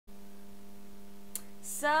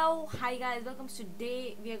So hi guys, welcome.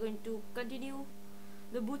 Today we are going to continue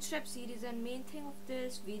the bootstrap series, and main thing of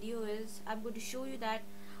this video is I'm going to show you that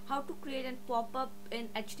how to create and pop-up in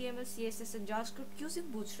HTML, CSS and JavaScript using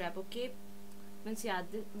bootstrap. Okay, means yeah,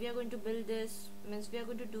 we are going to build this, means we are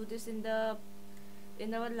going to do this in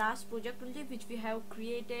our last project only, which we have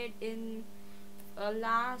created in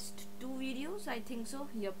last two videos, I think so.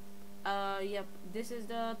 Yep, this is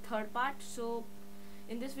the third part. So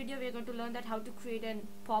in this video we are going to learn that how to create an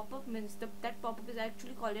pop-up, means that pop-up is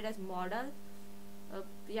actually called it as modal.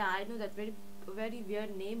 Yeah, I know that very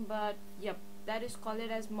weird name, but yep, that is called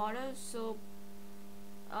it as modal. So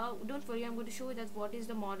don't worry, I'm going to show you that what is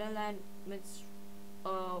the modal and means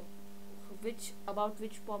uh, which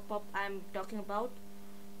pop-up I'm talking about.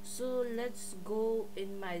 So let's go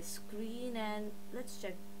in my screen and let's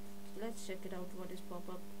check it out what is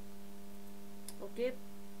pop-up. Okay,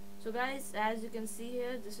 so guys, as you can see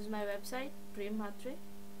here, this is my website, Prem Mhatre.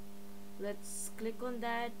 Let's click on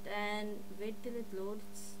that and wait till it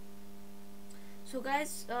loads. So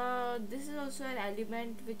guys, this is also an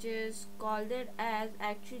element which is called it as,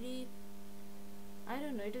 actually I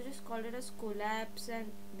don't know, it is just called it as collapse,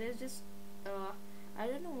 and there's just I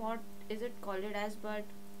don't know what is it called it as, but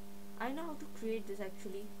I know how to create this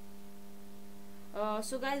actually.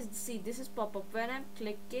 So guys, see, this is pop-up. When I'm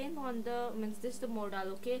clicking on the, means this is the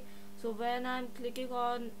modal. Okay, so when I'm clicking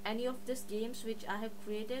on any of these games which I have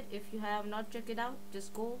created, if you have not checked it out,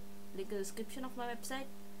 just go link in the description of my website,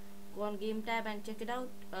 go on game tab and check it out.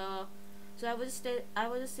 So I was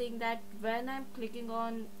just saying that when I'm clicking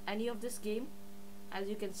on any of this game, as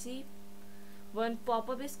you can see, one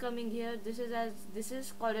pop-up is coming here. This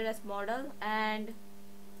is called it as modal. And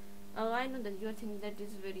I know that you are thinking that this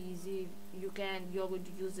is very easy, you're going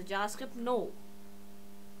to use the JavaScript. No,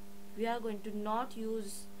 we are going to not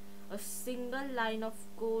use a single line of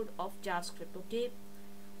code of JavaScript. Okay,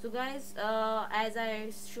 so guys, as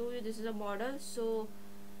I show you, this is a model. So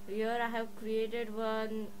here I have created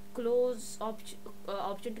one close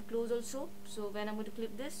option to close also. So when I'm going to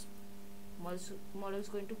click this, model is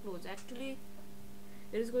going to close. Actually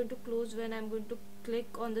it is going to close when I'm going to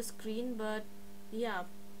click on the screen, but yeah,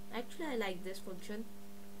 actually I like this function.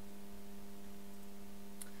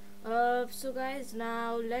 So guys,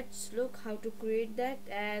 now let's look how to create that.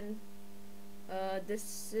 And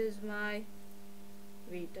this is my,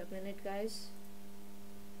 wait a minute guys,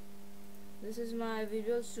 this is my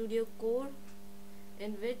Visual Studio Code,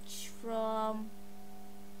 in which from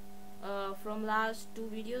last two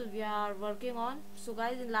videos we are working on. So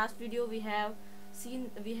guys, in last video we have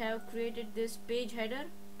created this page header,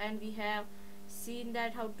 and we have seen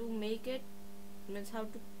that how to make it, means how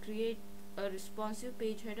to create a responsive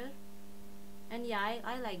page header. And yeah,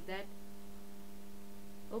 I like that.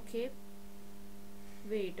 Okay,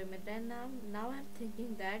 wait a minute, and now I'm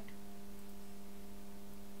thinking that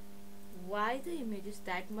why the image is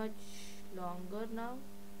that much longer now.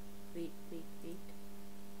 Wait,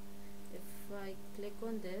 if I click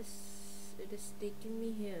on this, it is taking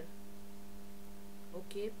me here.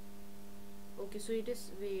 Okay, so it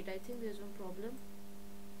is, wait, I think there's one problem.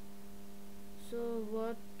 So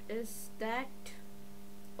what is that?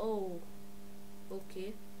 Oh,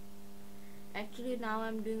 okay, actually now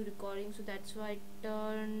I'm doing recording, so that's why it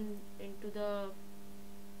turned into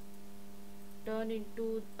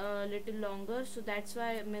a little longer. So that's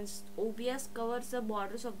why, means OBS covers the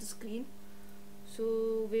borders of the screen.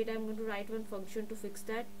 So wait, I'm going to write one function to fix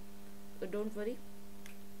that, but don't worry.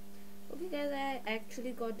 Okay guys, I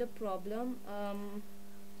actually got the problem.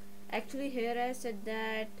 Actually here I said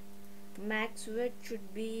that max width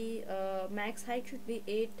should be max height should be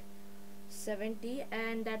 870,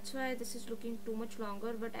 and that's why this is looking too much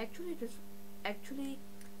longer. But actually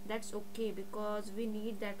that's okay, because we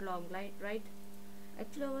need that long light, right?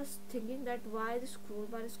 Actually I was thinking that why the scroll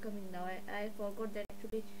bar is coming now. I forgot that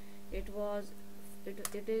actually it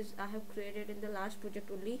is I have created in the last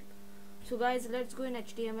project only. So guys, let's go in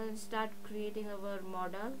HTML and start creating our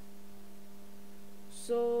model.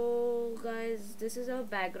 So guys, this is our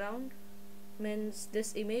background, means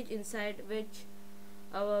this image inside which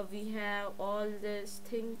we have all these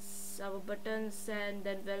things, our buttons, and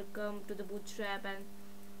then welcome to the Bootstrap, and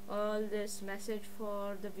all this message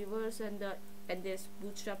for the viewers, and this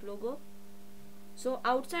Bootstrap logo. So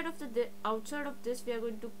outside of this we are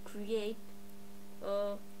going to create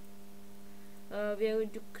a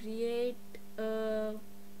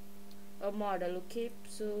model. Okay,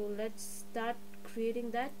 so let's start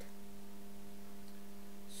creating that.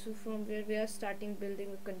 So from where we are starting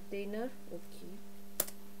building a container. Okay,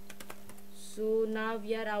 so now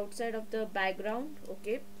we are outside of the background.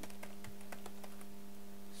 Okay,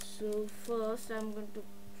 So first I'm going to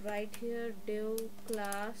write here div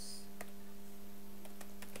class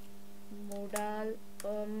modal.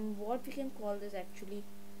 What we can call this actually,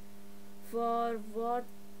 for what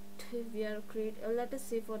we are create, let us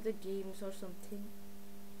say for the games or something,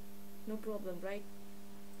 no problem, right?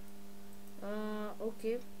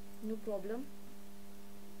 Okay, no problem.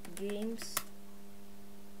 Games.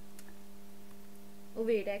 Oh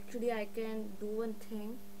wait, actually I can do one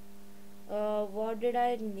thing. What did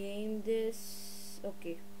I name this?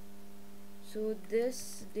 Okay, so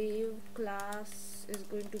this div class is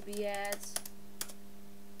going to be as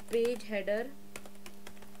page header,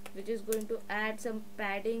 which is going to add some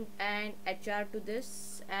padding and HR to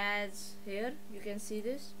this, as here you can see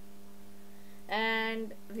this.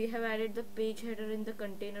 And we have added the page header in the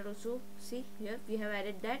container also. See here, we have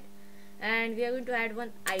added that, and we are going to add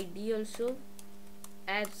one ID also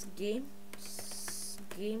as games,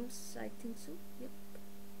 I think so. Yep.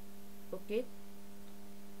 Okay,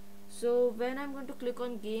 so when I'm going to click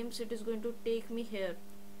on games, it is going to take me here.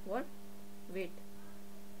 What? Wait,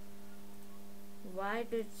 why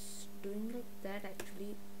it's doing like that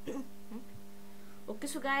actually? Okay,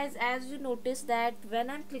 so guys, as you notice that when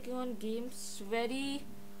I'm clicking on games, very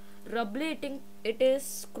rubbly it is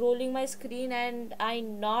scrolling my screen, and I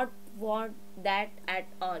not want that at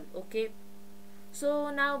all. Okay,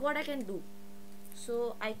 so now what I can do,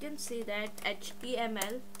 so I can say that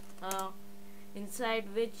HTML, inside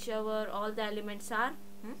which our all the elements are,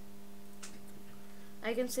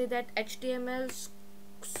 I can say that HTML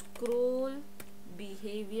scroll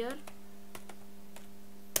behavior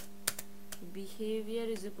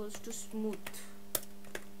is equals to smooth.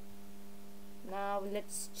 Now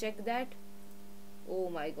let's check that. Oh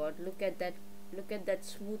my god, look at that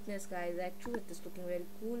smoothness, guys. Actually it is looking very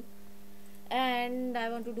cool. And I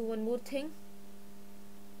want to do one more thing.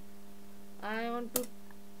 I want to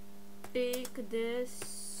take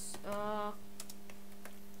this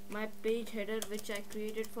my page header which I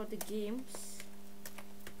created for the games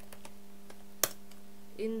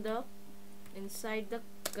inside the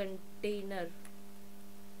container.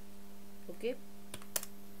 Okay,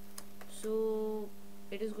 so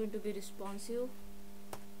it is going to be responsive.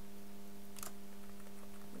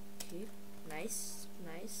 Okay, nice.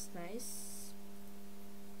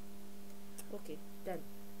 Okay, done.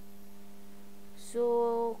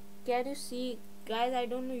 So can you see, guys? I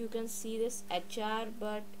don't know you can see this HR,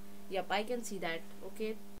 but yep, I can see that.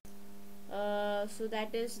 Okay, so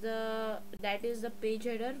that is the page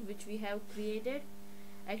header which we have created.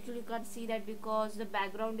 Actually you can't see that because the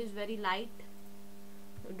background is very light.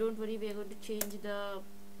 Don't worry, we are going to change that.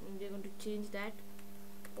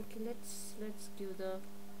 Okay, let's give the,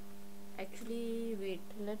 actually wait,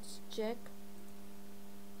 let's check.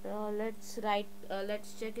 Let's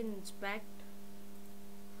check in inspect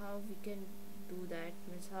how we can do that,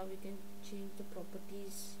 means how we can change the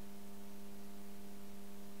properties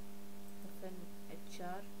of an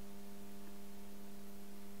HR.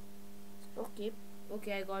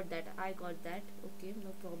 Okay, I got that. Okay,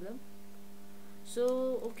 no problem.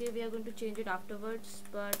 So okay, we are going to change it afterwards,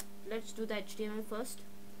 but let's do the HTML first.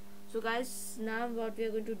 So guys, now what we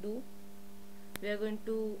are going to do, we are going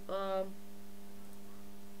to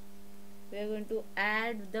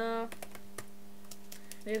add the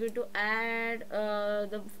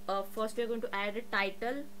first we are going to add a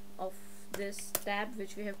title of this tab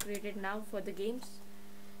which we have created now for the games.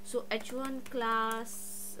 So h1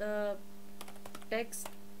 class text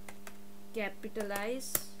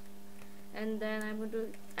capitalize, and then I'm going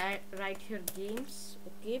to write here games.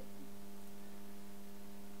 Okay,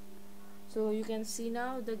 so you can see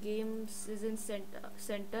now the games is in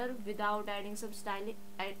center without adding some styling,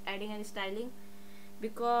 adding any styling,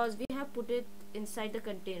 because we have put it inside the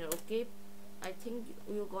container. Okay, I think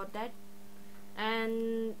you got that.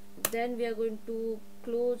 And then we are going to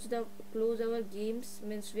close our games,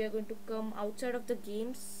 means we are going to come outside of the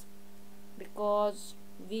games because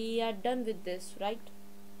we are done with this. Right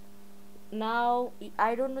now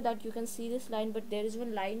I don't know that you can see this line, but there is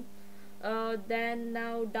one line. Then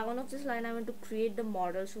now down of this line I want to create the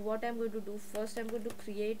model. So what I'm going to do, first I'm going to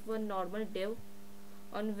create one normal div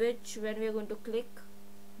on which when we are going to click,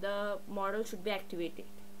 the model should be activated.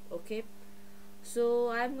 Okay, so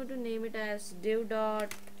I'm going to name it as div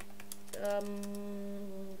dot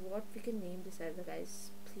what we can name this as,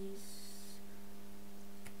 guys, please.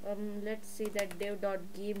 Let's say that div dot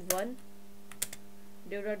game 1,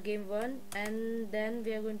 and then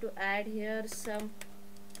we are going to add here some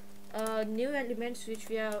new elements which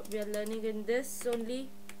we are learning in this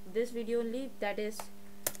video only, that is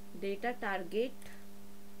data target.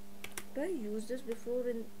 Do I use this before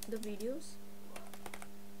in the videos?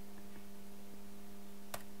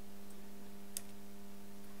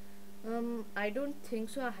 I don't think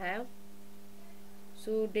so I have.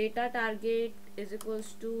 So data target is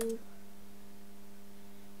equals to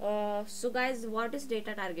so guys, what is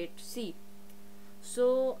data target? See,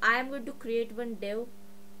 so I am going to create one div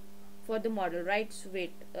for the model, right? So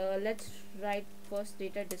wait, let's write first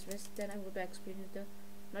data dismiss, then I'm going to explain you the,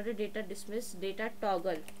 not a data dismiss, data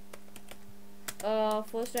toggle.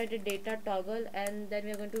 First write a data toggle, and then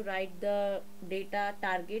we are going to write the data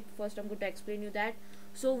target. First I'm going to explain you that.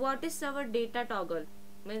 So what is our data toggle?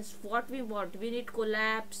 Means what we want, we need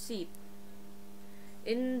collapse. See,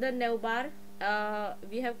 in the navbar,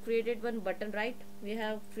 we have created one button, right? We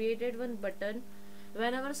have created one button.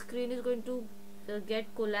 Whenever screen is going to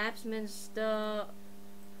get collapse, means the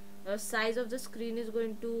size of the screen is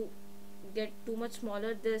going to get too much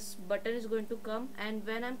smaller, this button is going to come, and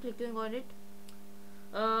when I'm clicking on it,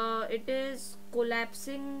 it is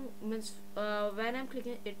collapsing. Means when I'm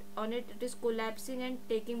clicking it on it, it is collapsing and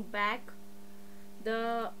taking back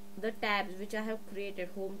the tabs which I have created,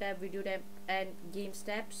 home tab, video tab and games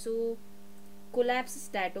tab. So collapses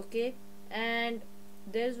that, okay. And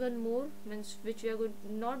there's one more, means which we are going,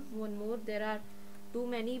 not one more, there are too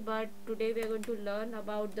many, but today we are going to learn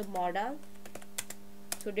about the modal.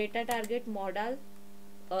 So data target modal,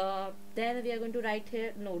 then we are going to write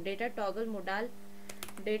here, no, data toggle modal,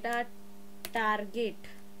 data target,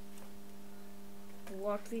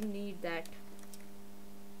 what we need, that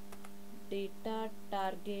data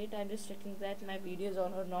target, I'm just checking that my video is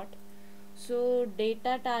on or not. So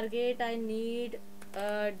data target, I need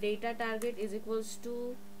data target is equals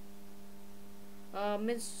to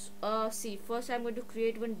see, first I'm going to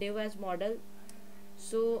create one div as model.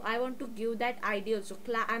 So I want to give that ID also.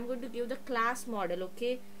 I'm going to give the class model,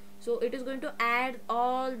 okay. So it is going to add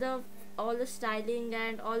all the styling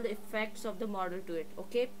and all the effects of the model to it,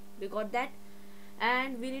 okay. We got that.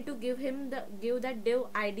 And we need to give that div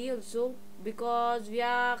ID also, because we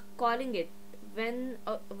are calling it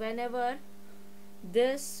whenever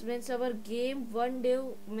this means our game one div,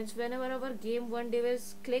 means whenever our game one div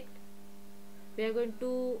is clicked, we are going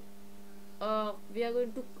to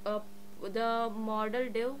the model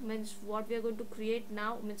div, means what we are going to create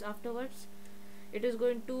now, means afterwards it is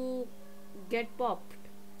going to get popped,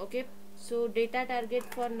 okay. So data target,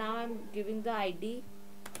 for now I'm giving the ID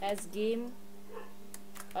as game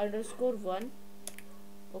underscore 1,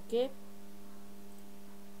 okay.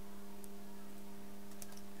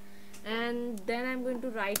 And then I'm going to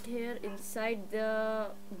write here inside the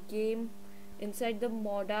game, inside the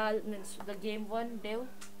modal, means the game 1 div,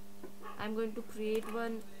 I'm going to create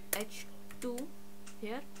one h2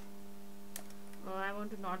 here. I want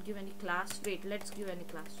to not give any class, wait, let's give any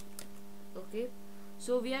class, okay.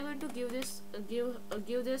 So we are going to give this give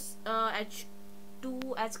this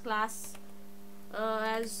h2 as class,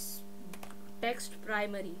 as text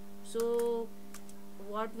primary. So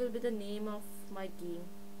what will be the name of my game?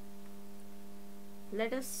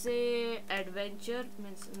 Let us say adventure,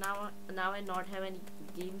 means now I not have any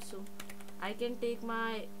games, so I can take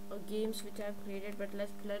my games which I have created, but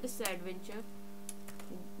let us say adventure.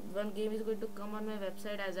 One game is going to come on my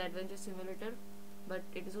website as adventure simulator, but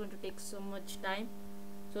it is going to take so much time.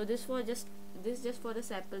 So this just for the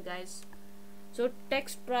sample, guys. So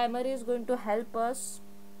text primary is going to help us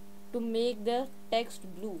to make the text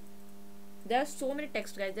blue. There are so many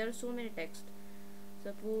text, guys, there are so many text.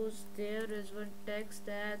 Suppose there is one text,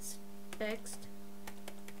 that's text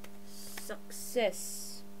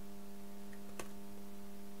success.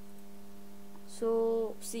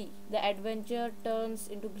 So see, the adventure turns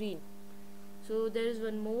into green. So there is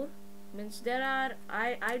one more, means there are,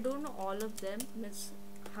 I don't know all of them, means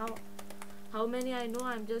how many I know,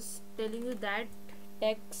 I'm just telling you that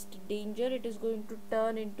text danger, it is going to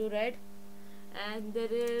turn into red. And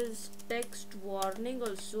there is text warning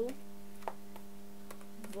also,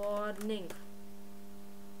 warning.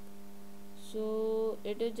 So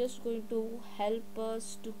it is just going to help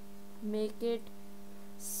us to make it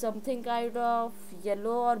something kind of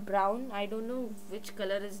yellow or brown, I don't know which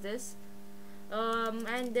color is this.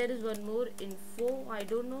 And there is one more, info, I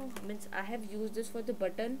don't know, means I have used this for the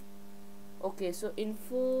button, okay. So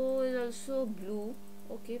info is also blue,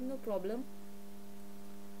 okay, no problem.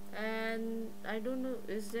 And I don't know,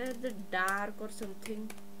 is there the dark or something,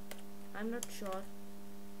 I'm not sure.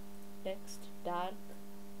 Text dark,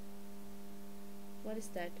 what is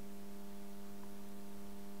that?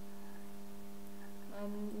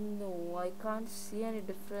 No, I can't see any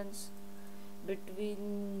difference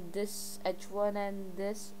between this h1 and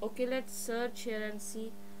this. Okay, let's search here and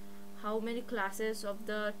see how many classes of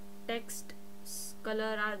the text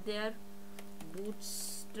color are there.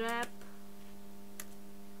 Bootstrap,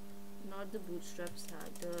 not the bootstrap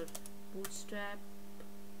starter, bootstrap,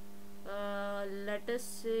 let us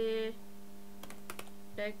say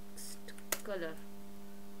text color,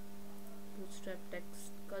 bootstrap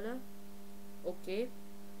text color. Okay,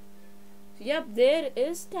 yep, there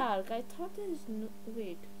is dark. I thought there is no,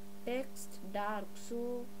 wait, text dark.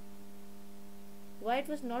 So why it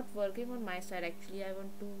was not working on my side? Actually, I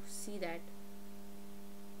want to see that.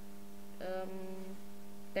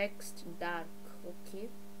 Text dark. Okay,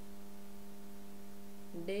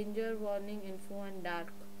 danger warning info and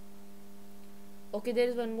dark. Okay, there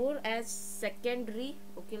is one more as secondary.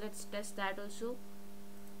 Okay, let's test that also.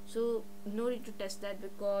 So no need to test that,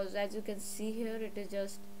 because as you can see here, it is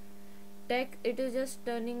just it is just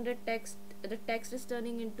turning the text is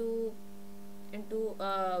turning into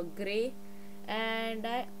gray. And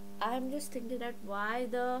I'm just thinking that why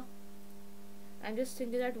the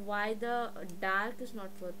dark is not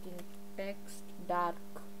working. Text dark,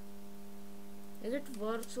 is it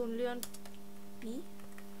works only on P?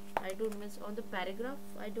 I don't miss on the paragraph.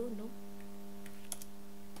 I don't know.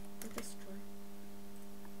 Let us try.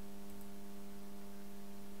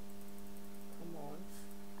 Come on,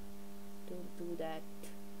 don't do that.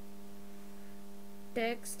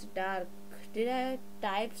 Text dark. Did I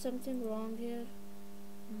type something wrong here?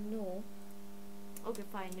 No. Okay,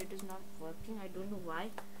 fine, it is not working. I don't know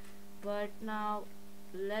why. But now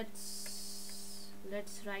let's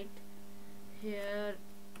write here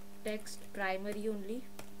text primary only.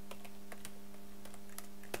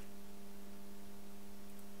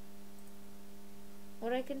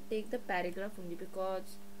 Or I can take the paragraph only,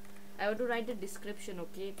 because I want to write the description.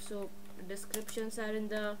 Okay, so descriptions are in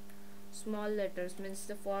the small letters, means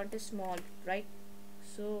the font is small, right?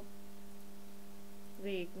 So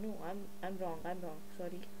wait, no, I'm wrong,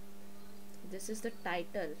 sorry. This is the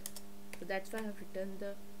title, so that's why I have written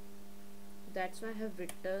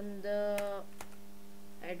the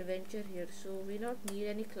adventure here. So we don't need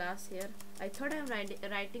any class here. I thought I'm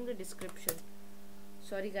writing the description.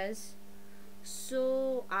 Sorry guys.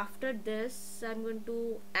 So after this, I'm going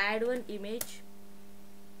to add one image.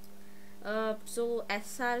 So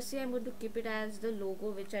SRC, I'm going to keep it as the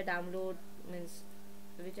logo which I have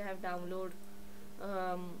downloaded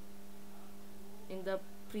in the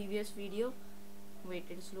previous video. Wait,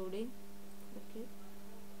 it is loading. Okay,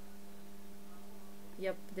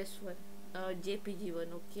 yep, this one, JPG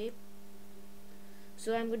one. Okay,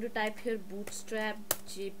 so I'm going to type here bootstrap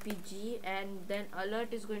JPG, and then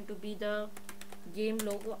alert is going to be the game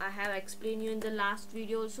logo. I have explained you in the last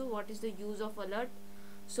video also what is the use of alert.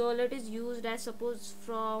 So alert is used as suppose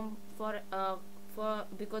for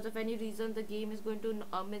because of any reason the game is going to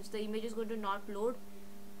means the image is going to not load.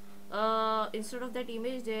 Instead of that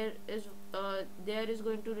image, there is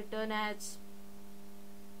going to return as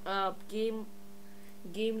game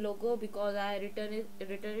logo, because I return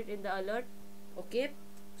it in the alert. Okay,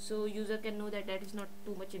 so user can know that is not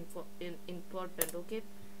too much important. Okay,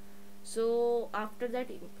 so after that,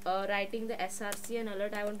 writing the src and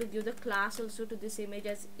alert, I want to give the class also to this image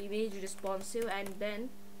as image responsive, and then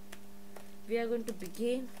we are going to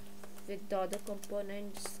begin with the other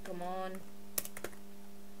components. Come on,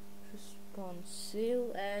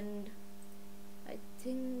 responsive, and I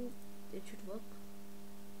think it should work.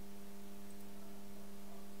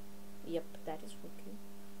 Yep, that is working.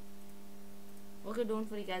 Okay,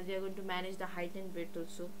 don't worry guys, we are going to manage the height and width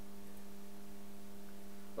also.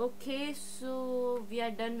 Okay, so we are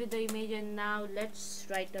done with the image, and now let's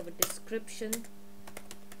write our description.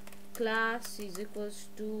 Class is equals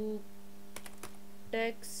to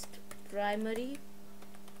text primary,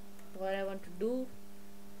 what I want to do,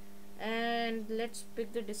 and let's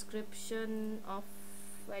pick the description of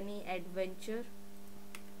any adventure.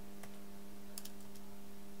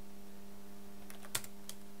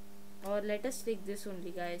 Or let us take this only,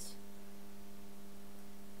 guys.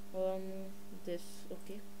 This,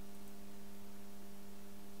 okay,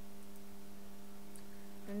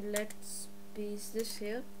 and let's paste this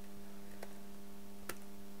here.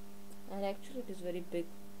 And actually it is very big.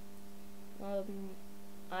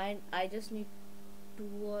 I just need 2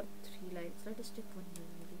 or 3 lines. Let us take 1 line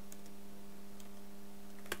maybe.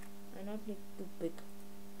 I not need too big,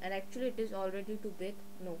 and actually it is already too big.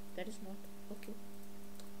 No, that is not okay.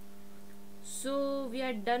 So we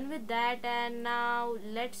are done with that, and now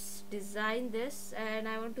let's design this. And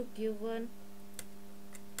I want to give one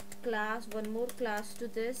more class to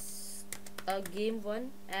this game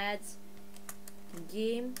one as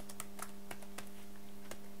game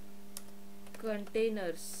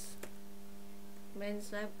containers.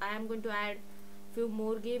 Means I am going to add few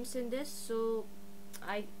more games in this. So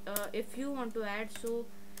if you want to add, so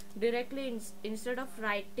directly instead of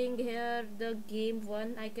writing here the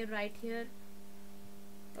game1, I can write here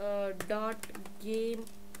dot game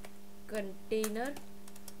container,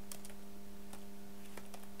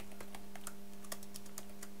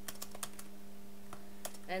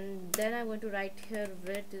 and then I'm going to write here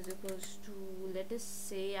width is equals to, let us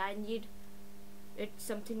say I need it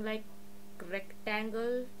something like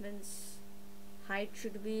rectangle, means height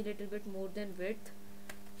should be a little bit more than width,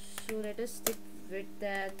 so let us stick width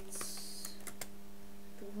that's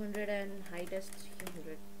 200 and height as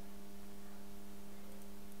 300.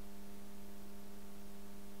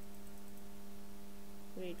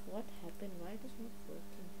 Wait, what happened? Why it is not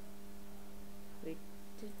working? Wait,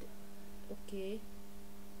 okay,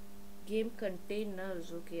 game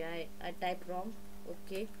containers. Okay, I typed wrong.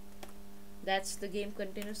 Okay, that's the game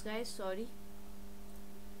containers, guys, sorry.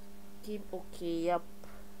 Game, okay, yep,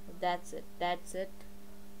 that's it.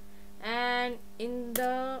 And in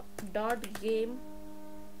the dot game,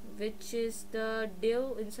 which is the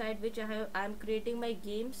div inside which I'm creating my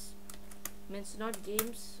games, means not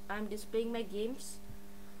games, I'm displaying my games.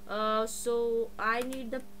 So I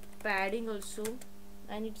need the padding also,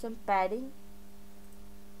 I need some padding.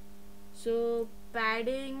 So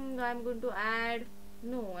padding I'm going to add,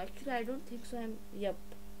 no, actually I don't think so.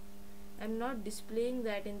 I'm not displaying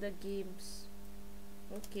that in the games.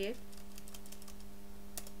 Okay,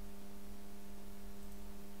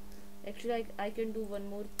 actually I can do one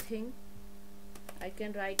more thing. I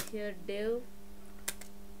can write here div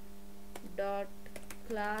dot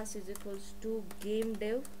class is equals to game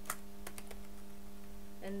div,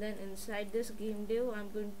 and then inside this game div I'm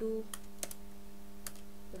going to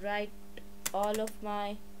write all of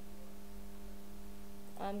my,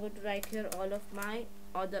 I'm going to write here all of my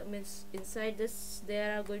other, means inside this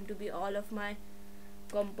there are going to be all of my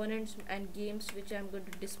components and games which I'm going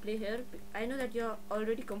to display here. I know that you're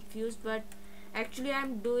already confused, but actually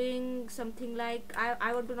I'm doing something like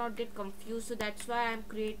I want to not get confused, so that's why I'm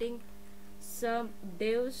creating some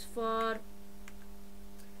divs for,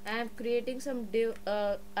 I'm creating some div,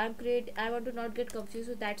 I want to not get confused,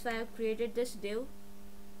 so that's why I've created this div.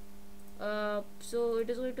 So it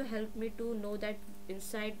is going to help me to know that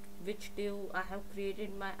inside which div I have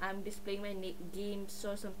created my, I'm displaying my games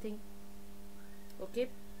or something. Okay,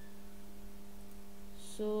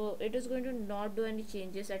 so it is going to not do any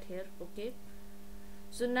changes at here. Okay,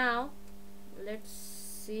 so now let's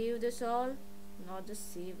save this all, not the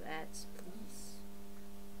save as, please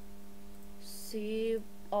save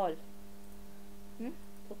all.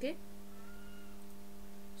 Okay,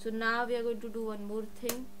 so now we are going to do one more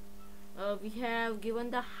thing. We have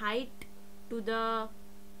given the height to the,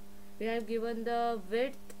 we have given the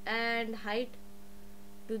width and height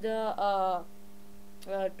to the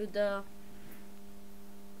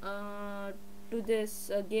to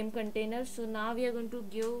this game container. So now we are going to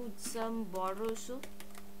give some border also.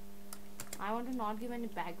 I want to not give any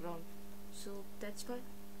background, so that's fine.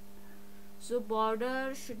 So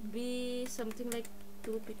border should be something like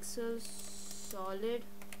 2 pixels solid.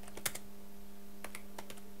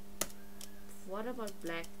 What about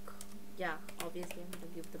black? Yeah, obviously I'm going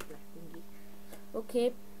to give the black only.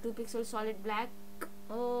 Okay, 2 pixels solid black.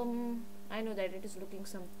 I know that it is looking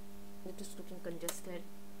congested.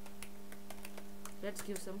 Let's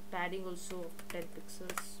give some padding also of 10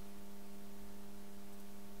 pixels.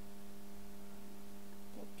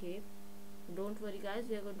 Okay, don't worry guys,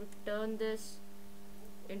 we are going to turn this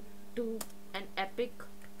into an epic.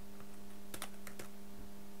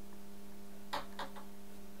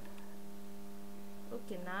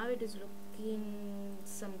 Okay, now it is looking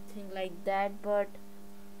something like that, but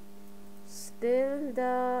still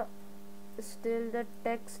the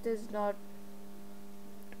text is not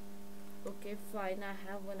okay. Fine, I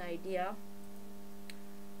have one idea.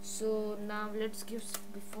 So now let's give,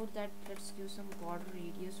 before that let's give some border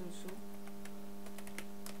radius also.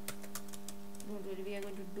 Don't worry, we are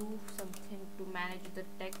going to do something to manage the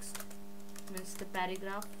text, means the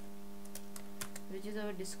paragraph, which is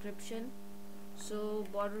our description. So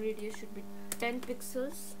border radius should be 10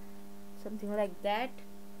 pixels, something like that.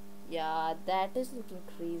 Yeah, that is looking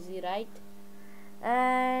crazy, right?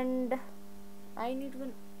 And I need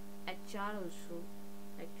one HR also,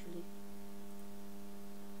 actually.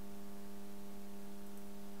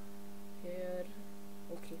 Here,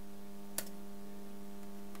 okay.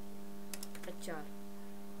 HR.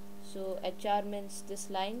 So HR means this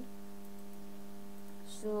line.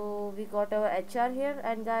 So we got our HR here,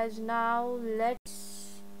 and guys, now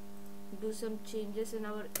let's do some changes in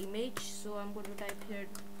our image. So I'm going to type here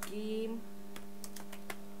game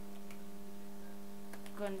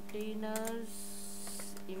containers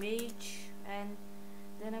image, and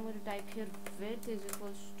then I'm going to type here width is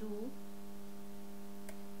equals to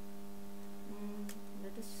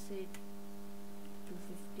let us say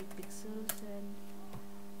 250 pixels, and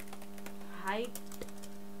height,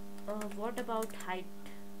 what about height?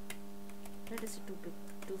 Let us say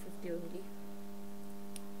 250 only.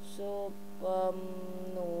 So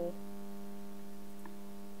no,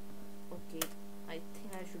 okay, I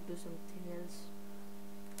think I should do something else.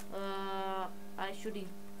 I should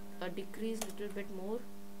decrease little bit more.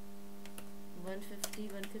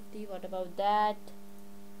 150. What about that?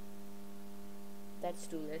 That's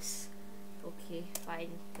too less. Okay,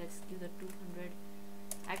 fine, let's give the 200.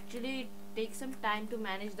 Actually it takes some time to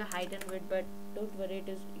manage the height and width, but don't worry,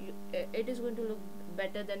 it is going to look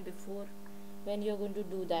better than before when you're going to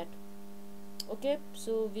do that. Okay,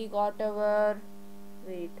 so we got our,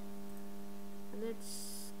 wait,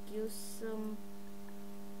 let's give some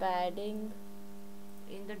padding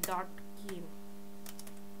in the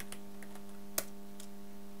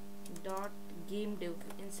game div,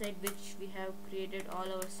 inside which we have created all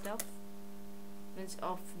our stuff, means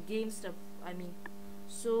of game stuff, I mean.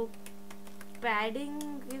 So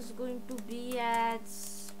padding is going to be at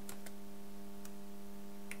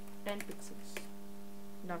 10 pixels,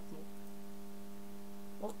 not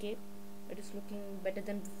more. Okay, it is looking better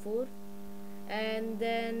than before. And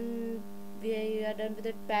then we are done with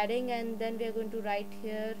the padding, and then we are going to write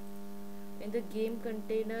here in the game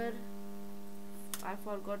container, I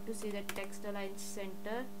forgot to say that text align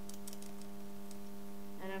center,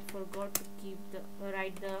 and I forgot to keep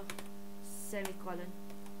write the semicolon.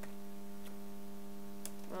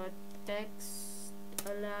 Text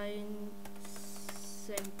align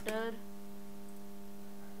center.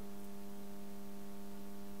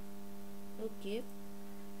 Okay,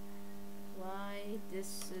 why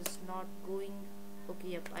this is not going? Okay,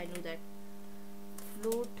 yep, I know that.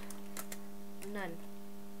 Float none.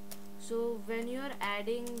 So when you are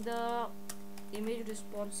adding the image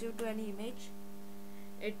responsive to any image,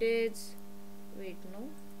 it is, wait, no,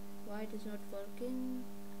 why it is not working?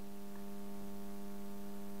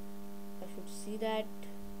 I should see that.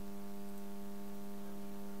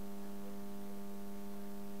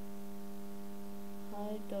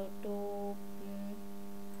 Height auto.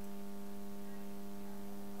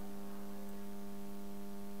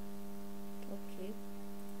 Okay,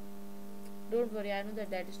 don't worry, I know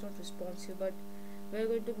that is not responsive, but we're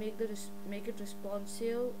going to make it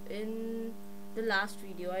responsive in the last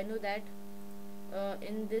video. I know that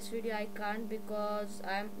in this video I can't, because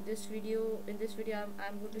in this video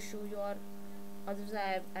I'm going to show you, or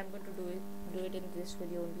otherwise I'm going to do it in this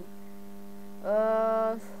video only.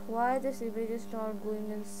 Why this image is not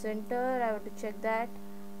going in center? I have to check that.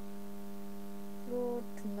 Float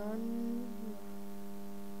none.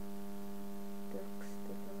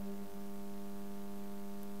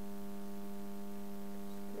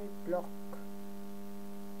 Block.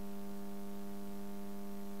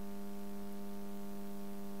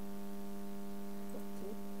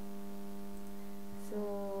 Okay,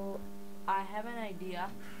 so I have an idea.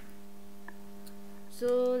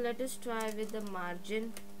 So let us try with the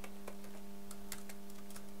margin.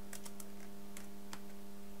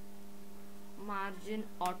 Margin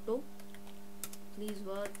auto, please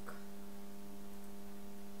work.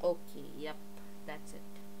 Okay, yep, that's it.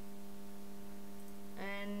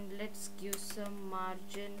 And let's give some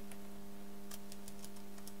margin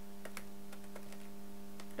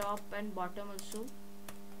top and bottom also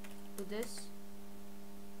to this.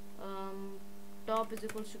 Top is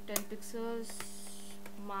equals to 10 pixels.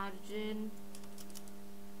 Margin,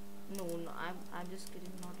 no, I'm just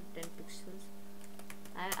kidding, not a 10 pixels.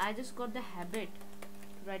 I just got the habit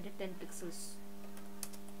to write the 10 pixels.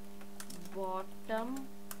 Bottom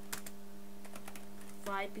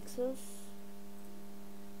 5 pixels.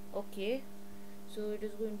 Okay, so it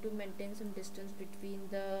is going to maintain some distance between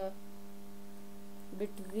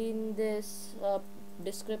this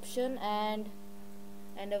description and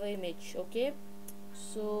our image. Okay,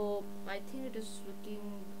 so I think it is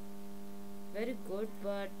looking very good,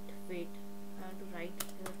 but wait, I have to write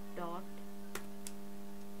here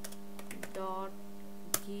dot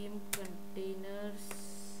game containers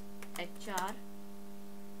hr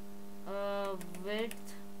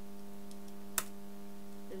width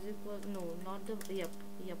is equal, no, not the, yep,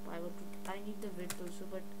 I need the width also,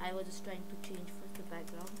 but I was just trying to change first the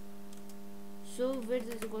background. So width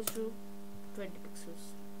is equals to 20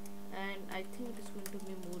 pixels, and I think it is going to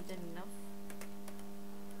be more than enough.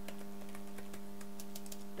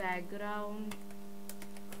 Background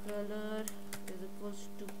color is equals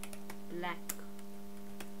to black.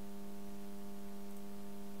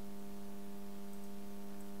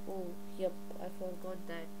 Oh Yep, I forgot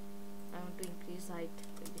that I want to increase height.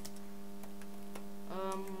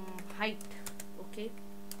 Height, okay,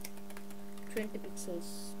 20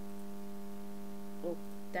 pixels. Oh,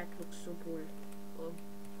 that looks so bold. Oh.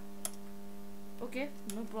 Okay,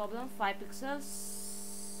 no problem. 5 pixels.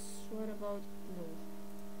 What about no?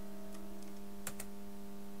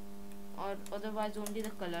 Or otherwise only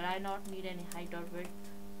the color. I not need any height or width.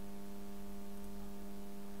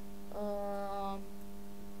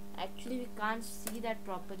 Actually we can't see that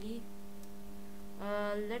properly.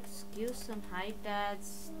 Let's give some height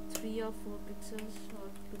as 3 or 4 pixels or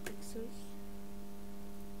 2 pixels.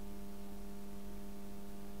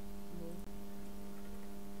 No.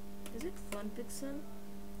 Is it 1 pixel?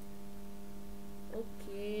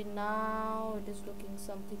 Okay, now it is looking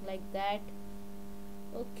something like that.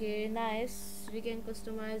 Okay, nice. We can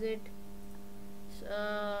customize it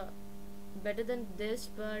better than this,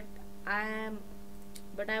 but I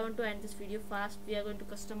want to end this video fast. We are going to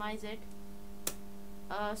customize it.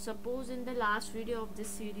 Suppose in the last video of this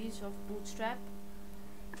series of Bootstrap,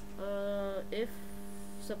 if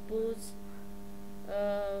suppose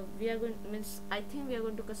we are going, means I think we are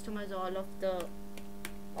going to customize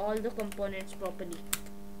all the components properly.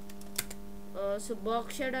 So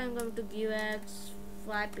box shadow I'm going to give as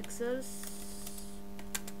 5 pixels,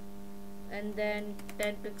 and then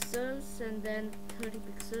 10 pixels, and then 30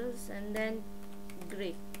 pixels, and then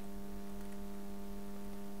gray.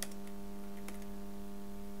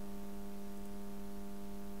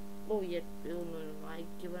 Oh yeah, no, I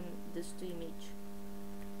given this to image.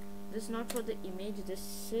 This is not for the image,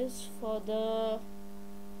 this is for the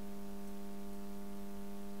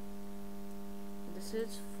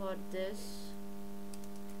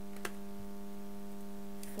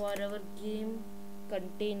for our game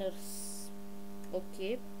containers.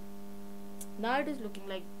 Okay, now it is looking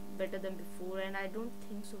like better than before, and I don't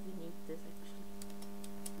think so we need this actually.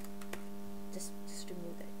 Just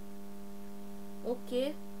remove that.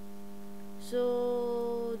 Okay,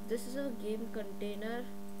 so this is a game container.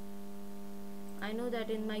 I know that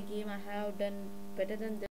in my game I have done better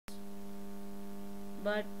than this,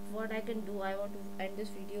 but what I can do, I want to end this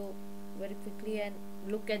video very quickly. And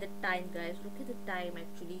look at the time, guys, look at the time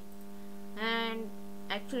actually. And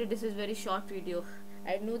actually this is very short video.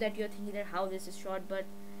 I know that you're thinking that how this is short, but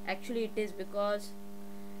actually it is, because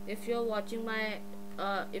if you're watching my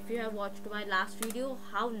if you have watched my last video,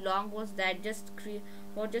 how long was that just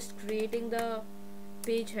creating the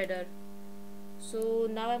page header. So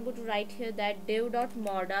now I'm going to write here that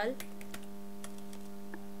div.modal,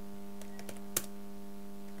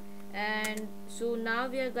 and so now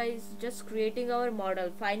we are guys just creating our model.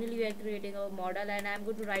 Finally we are creating our model, and I'm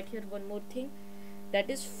going to write here one more thing, that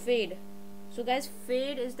is fade. So guys,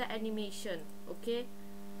 fade is the animation. Okay,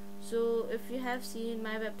 so if you have seen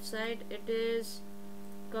my website, it is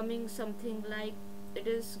coming something like, it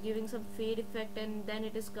is giving some fade effect, and then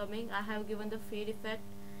it is coming. I have given the fade effect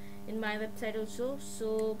in my website also.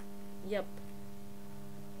 So yep,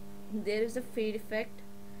 there is a fade effect.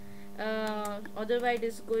 Otherwise it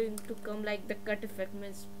is going to come like the cut effect,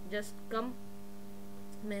 means just come,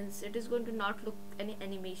 means it is going to not look any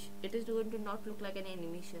animation, it is going to not look like any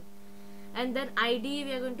animation. And then ID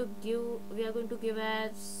we are going to give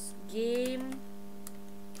as game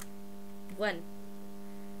 1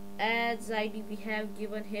 as ID we have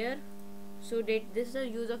given here. So this is the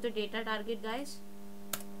use of the data target, guys.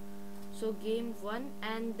 So game 1,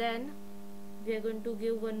 and then we are going to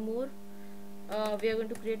give one more, we are going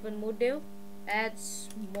to create one more div as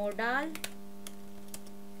modal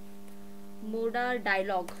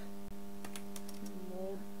dialog.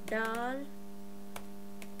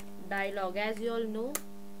 As you all know,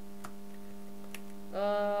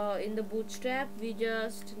 in the Bootstrap we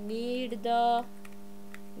just need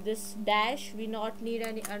this dash, we not need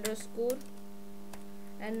any underscore.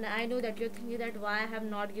 And I know that you're thinking that why I have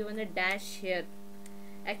not given a dash here.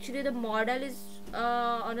 Actually the modal is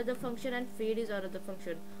another function and fade is another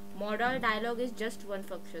function. Modal dialog is just one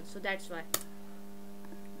function, so that's why.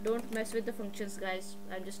 Don't mess with the functions, guys,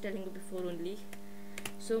 I'm just telling you before only.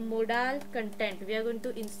 So modal content, we are going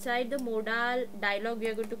to, inside the modal dialog we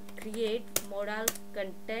are going to create modal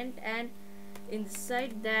content, and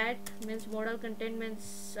inside that means modal content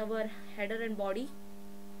means our header and body.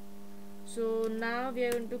 So now we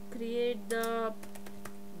are going to create the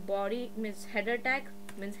body, means header tag,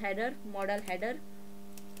 means header, modal header.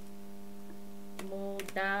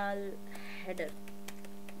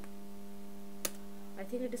 I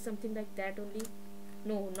think it is something like that only.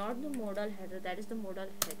 No, not the modal header, that is the modal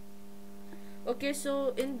head. Okay,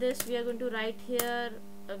 so in this we are going to write here,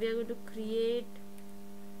 we are going to create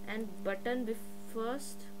and button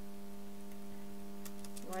first.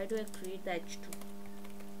 why do I create the h2?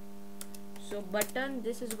 So button,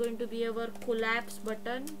 this is going to be our collapse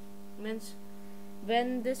button, means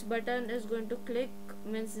when this button is going to click,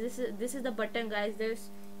 means this is the button, guys. This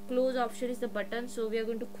close option is the button, so we are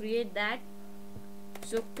going to create that.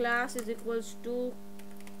 So class is equals to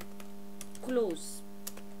close.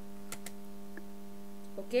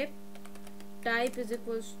 Okay, type is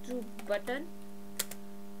equals to button,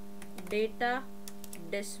 data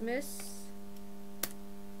dismiss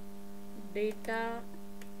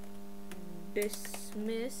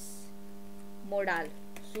modal.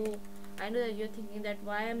 So I know that you're thinking that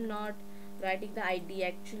why I'm not writing the ID.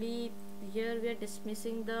 Actually here we are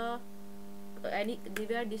dismissing the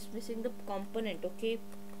component, okay,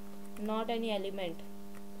 not any element.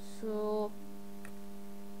 So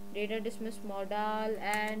data dismiss modal,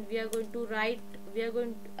 and we are going to write,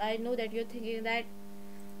 I know that you're thinking that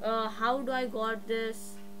how do I got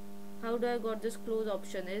this close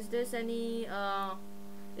option? Is this any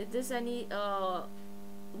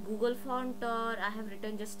Google font, or I have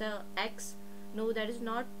written just a X? No, that is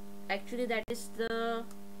not. Actually that is the,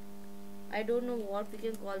 I don't know what we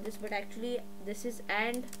can call this, but actually this is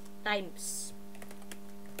and times.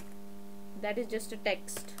 That is just a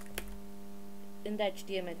text in the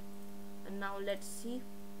HTML. And now let's see.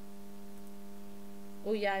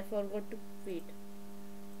 Oh yeah, I forgot to wait.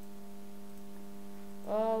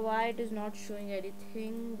 Why it is not showing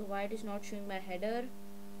anything? Why it is not showing my header?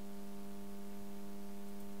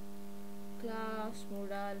 Class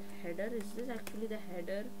modal header. Is this actually the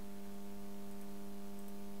header?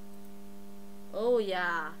 Oh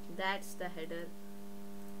yeah, that's the header.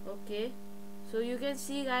 Okay, so you can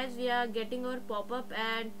see, guys, we are getting our pop-up,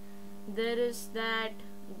 and there is that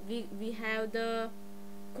we have the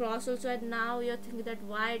cross also. And now you're thinking that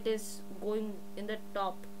why it is going in the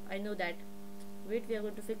top. I know that. Wait, we are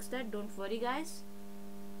going to fix that, don't worry, guys.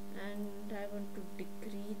 And I want to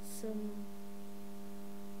decrease some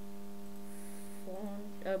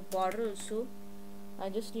font border also. I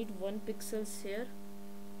just need 1 pixels here,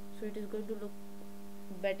 so it is going to look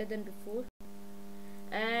better than before.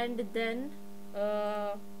 And then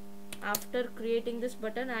after creating this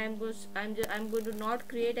button, I'm going to not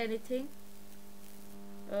create anything,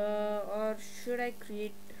 or should I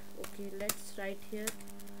create? Okay, let's write here,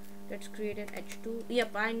 let's create an h2.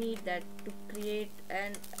 Yep, I need that to create,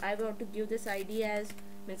 and I want to give this ID as,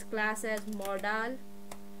 means class as modal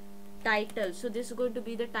title. So this is going to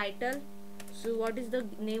be the title. So what is the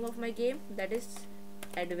name of my game? That is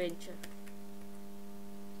adventure.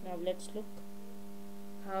 Now let's look,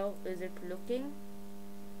 how is it looking?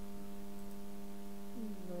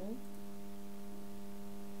 No,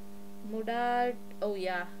 modal, oh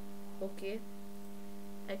yeah, okay,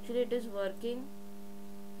 actually it is working.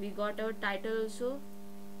 We got our title also,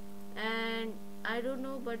 and I don't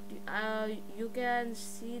know, but you can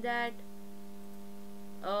see that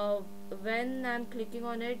when I'm clicking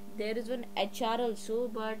on it, there is one HR also,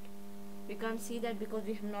 but we can't see that because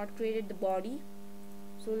we have not created the body.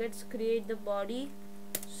 So let's create the body.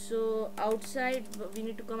 So outside, we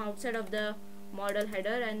need to come outside of the model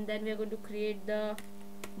header, and then we are going to create the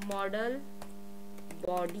model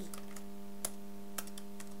body.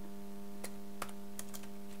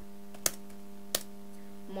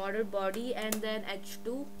 Model body, and then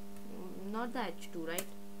h2, not the h2, right?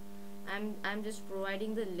 I'm just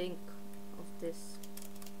providing the link of this.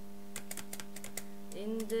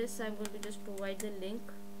 In this, I'm going to just provide the link.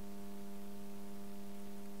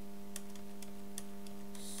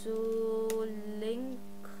 So link,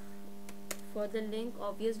 for the link,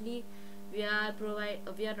 obviously we are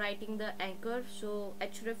writing the anchor. So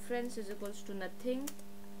h reference is equals to nothing,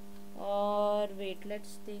 or wait,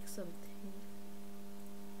 let's take something,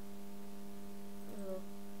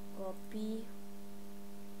 copy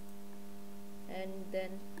and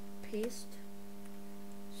then paste.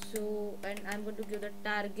 So, and I'm going to give the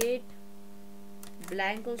target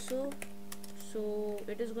blank also, so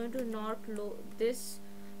it is going to not load this.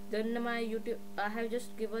 Then my YouTube, I have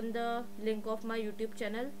just given the link of my YouTube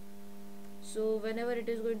channel, so whenever it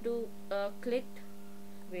is going to click,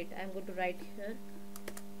 wait, I'm going to write here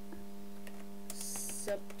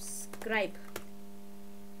subscribe.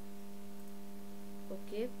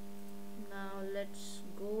 Okay, now let's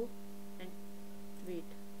go and wait.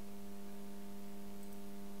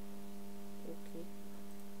 Okay,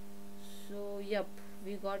 so yep,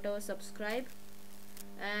 we got our subscribe.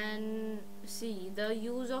 And see, the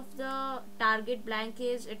use of the target blank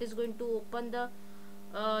is, it is going to open the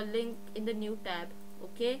link in the new tab.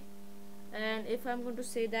 Okay, and if I'm going to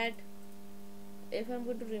say that, if I'm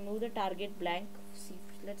going to remove the target blank, see,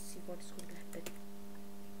 let's see what is going to happen.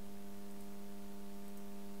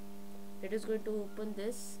 it is going to open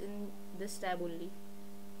this in this tab only,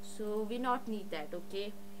 so we not need that.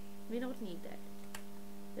 Okay, we don't need that.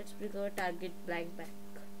 Let's bring our target blank back.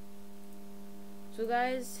 So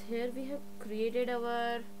guys, here we have created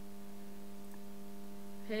our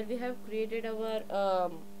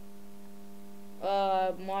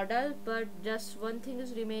model, but just one thing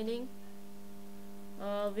is remaining.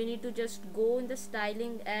 We need to just go in the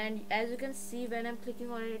styling, and as you can see when I'm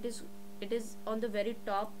clicking on it, it is on the very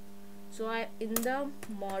top. So I in the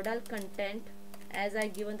modal content, as I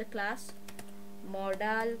given the class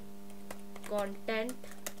modal content,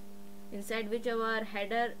 inside which our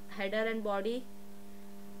header and body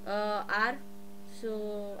are.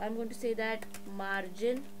 So I'm going to say that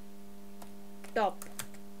margin top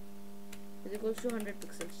is equals to 100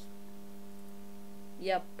 pixels.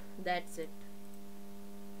 Yep, that's it.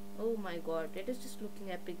 Oh my god, it is just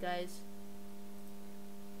looking epic, guys.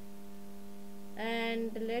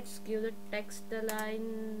 And let's give the text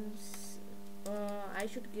aligns. I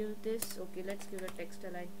should give this. Okay, let's give the text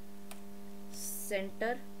align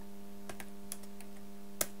center.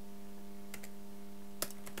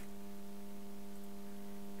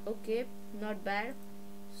 Okay, not bad.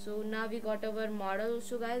 So now we got our model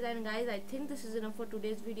also, guys. And guys, I think this is enough for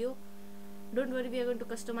today's video. Don't worry, we are going to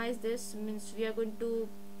customize this, means we are going to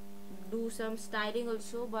do some styling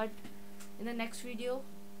also, but in the next video.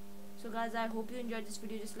 So guys, I hope you enjoyed this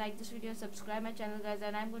video. Just like this video and subscribe my channel, guys,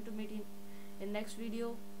 and I'm going to meet in next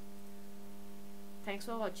video. Thanks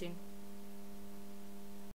for watching.